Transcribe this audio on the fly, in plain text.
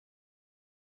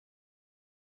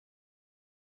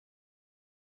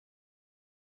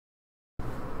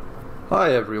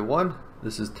Hi everyone,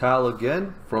 this is Tal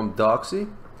again from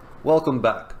Docsie. Welcome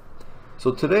back.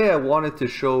 So today I wanted to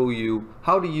show you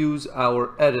how to use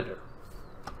our editor.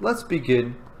 Let's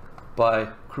begin by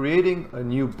creating a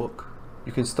new book.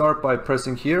 You can start by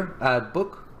pressing here, add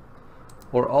book,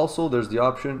 or also there's the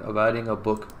option of adding a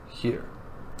book here.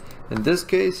 In this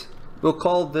case, we'll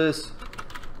call this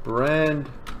brand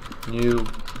new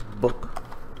book.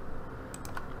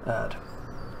 Add.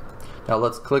 Now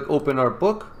let's click open our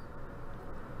book.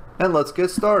 And let's get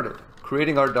started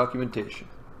creating our documentation.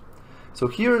 So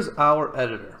here's our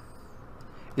editor.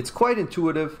 It's quite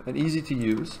intuitive and easy to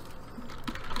use.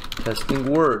 Testing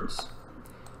words.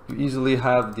 You easily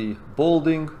have the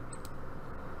bolding,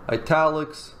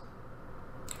 italics.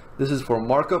 This is for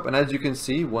markup, and as you can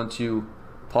see, once you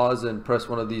pause and press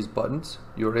one of these buttons,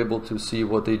 you're able to see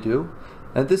what they do.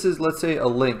 And this is, let's say, a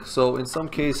link. So in some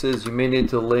cases, you may need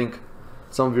to link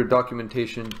some of your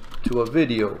documentation to a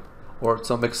video or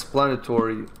some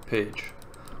explanatory page.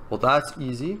 Well, that's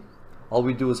easy. All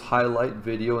we do is highlight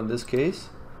video in this case.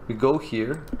 We go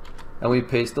here and we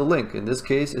paste the link. In this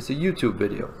case, it's a YouTube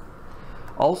video.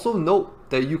 Also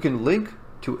note that you can link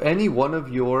to any one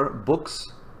of your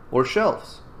books or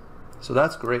shelves. So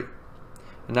that's great.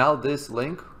 And now this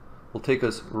link will take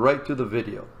us right to the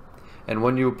video. And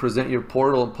when you present your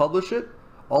portal and publish it,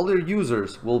 all your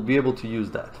users will be able to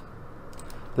use that.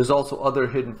 There's also other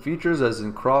hidden features, as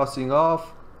in crossing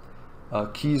off,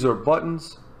 keys or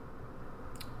buttons,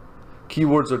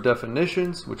 keywords or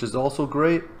definitions, which is also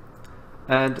great.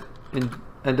 And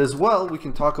as well, we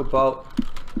can talk about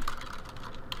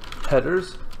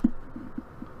headers.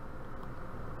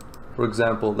 For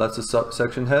example, that's a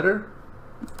subsection header,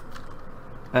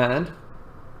 and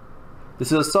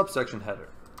this is a subsection header.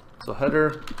 So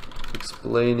header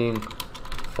explaining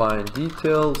fine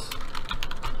details.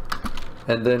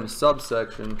 And then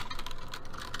subsection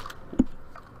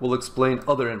will explain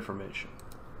other information.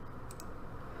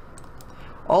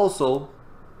 Also,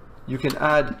 you can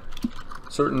add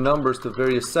certain numbers to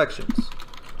various sections.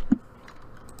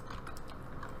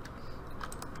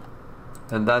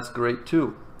 And that's great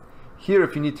too. Here,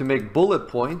 if you need to make bullet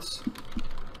points,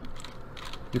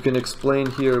 you can explain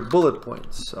here bullet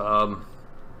points.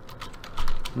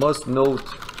 Must note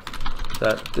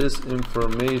that this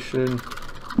information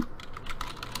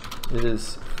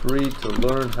is free to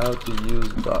learn how to use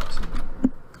Docsie.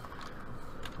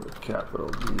 Put capital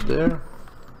D there.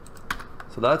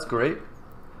 So that's great.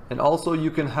 And also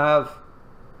you can have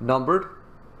numbered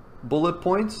bullet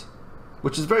points,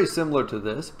 which is very similar to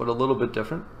this, but a little bit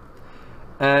different.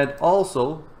 And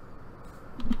also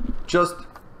just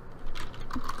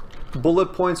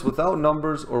bullet points without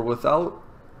numbers or without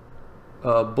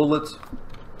bullets.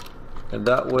 And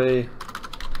that way,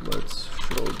 let's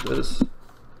show this.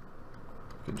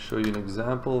 I can show you an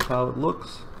example of how it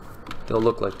looks. They'll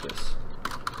look like this.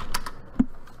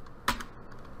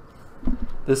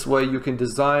 This way you can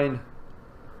design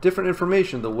different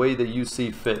information the way that you see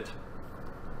fit.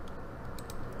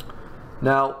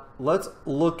 Now let's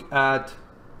look at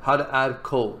how to add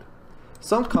code.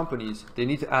 Some companies, they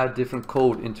need to add different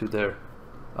code into their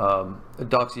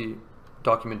Docsie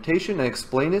documentation and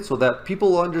explain it so that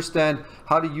people will understand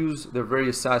how to use their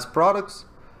various SaaS products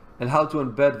and how to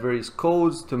embed various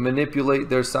codes to manipulate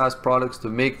their SaaS products to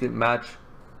make it match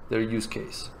their use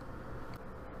case.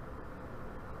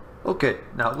 Okay,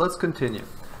 now let's continue.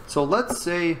 So let's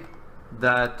say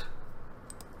that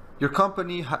your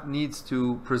company needs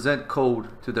to present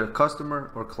code to their customer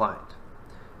or client.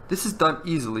 This is done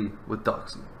easily with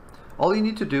Docsie. All you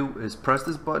need to do is press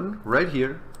this button right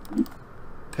here,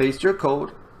 paste your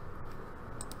code,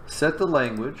 set the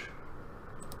language,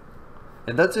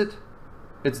 and that's it.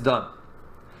 It's done.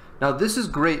 Now this is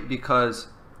great because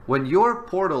when your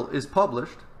portal is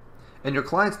published and your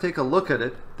clients take a look at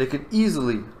it, they can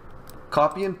easily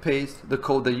copy and paste the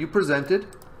code that you presented,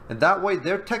 and that way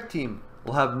their tech team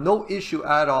will have no issue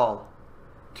at all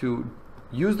to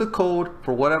use the code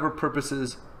for whatever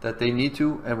purposes that they need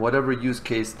to and whatever use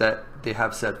case that they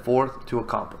have set forth to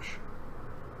accomplish.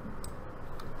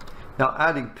 Now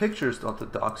adding pictures onto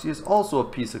Docsie is also a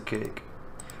piece of cake.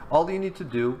 All you need to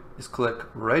do is click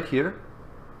right here,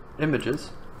 images,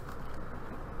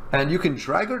 and you can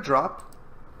drag or drop,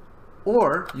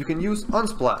 or you can use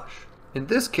Unsplash. In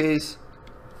this case,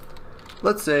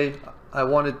 let's say I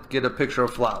want to get a picture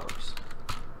of flowers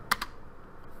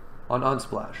on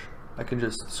Unsplash. I can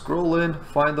just scroll in,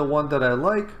 find the one that I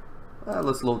like.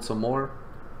 Let's load some more.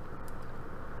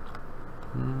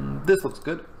 This looks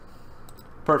good.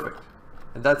 Perfect.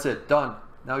 And that's it, done.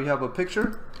 Now you have a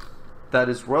picture that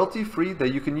is royalty free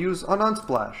that you can use on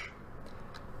Unsplash.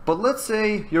 But let's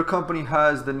say your company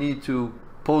has the need to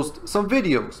post some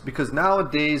videos, because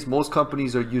nowadays most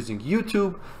companies are using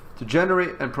YouTube to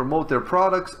generate and promote their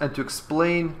products and to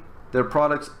explain their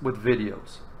products with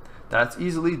videos. That's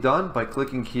easily done by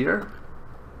clicking here,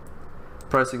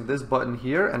 pressing this button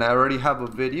here, and I already have a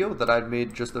video that I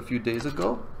made just a few days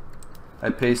ago.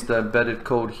 I paste the embedded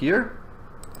code here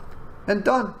and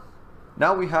done.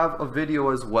 Now we have a video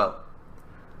as well.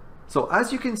 So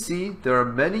as you can see, there are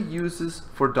many uses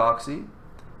for Docsie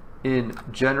in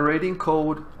generating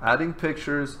code, adding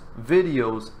pictures,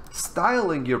 videos,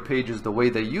 styling your pages the way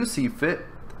that you see fit,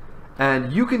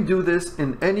 and you can do this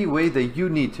in any way that you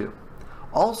need to.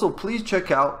 Also, please check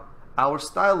out our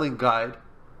styling guide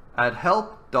at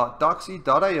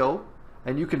help.docsie.io,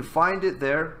 and you can find it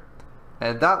there,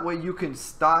 and that way you can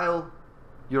style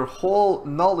your whole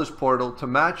knowledge portal to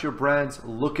match your brand's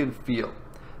look and feel.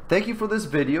 Thank you for this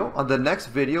video. On the next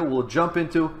video, we'll jump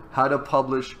into how to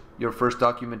publish your first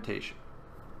documentation.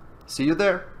 See you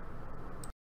there.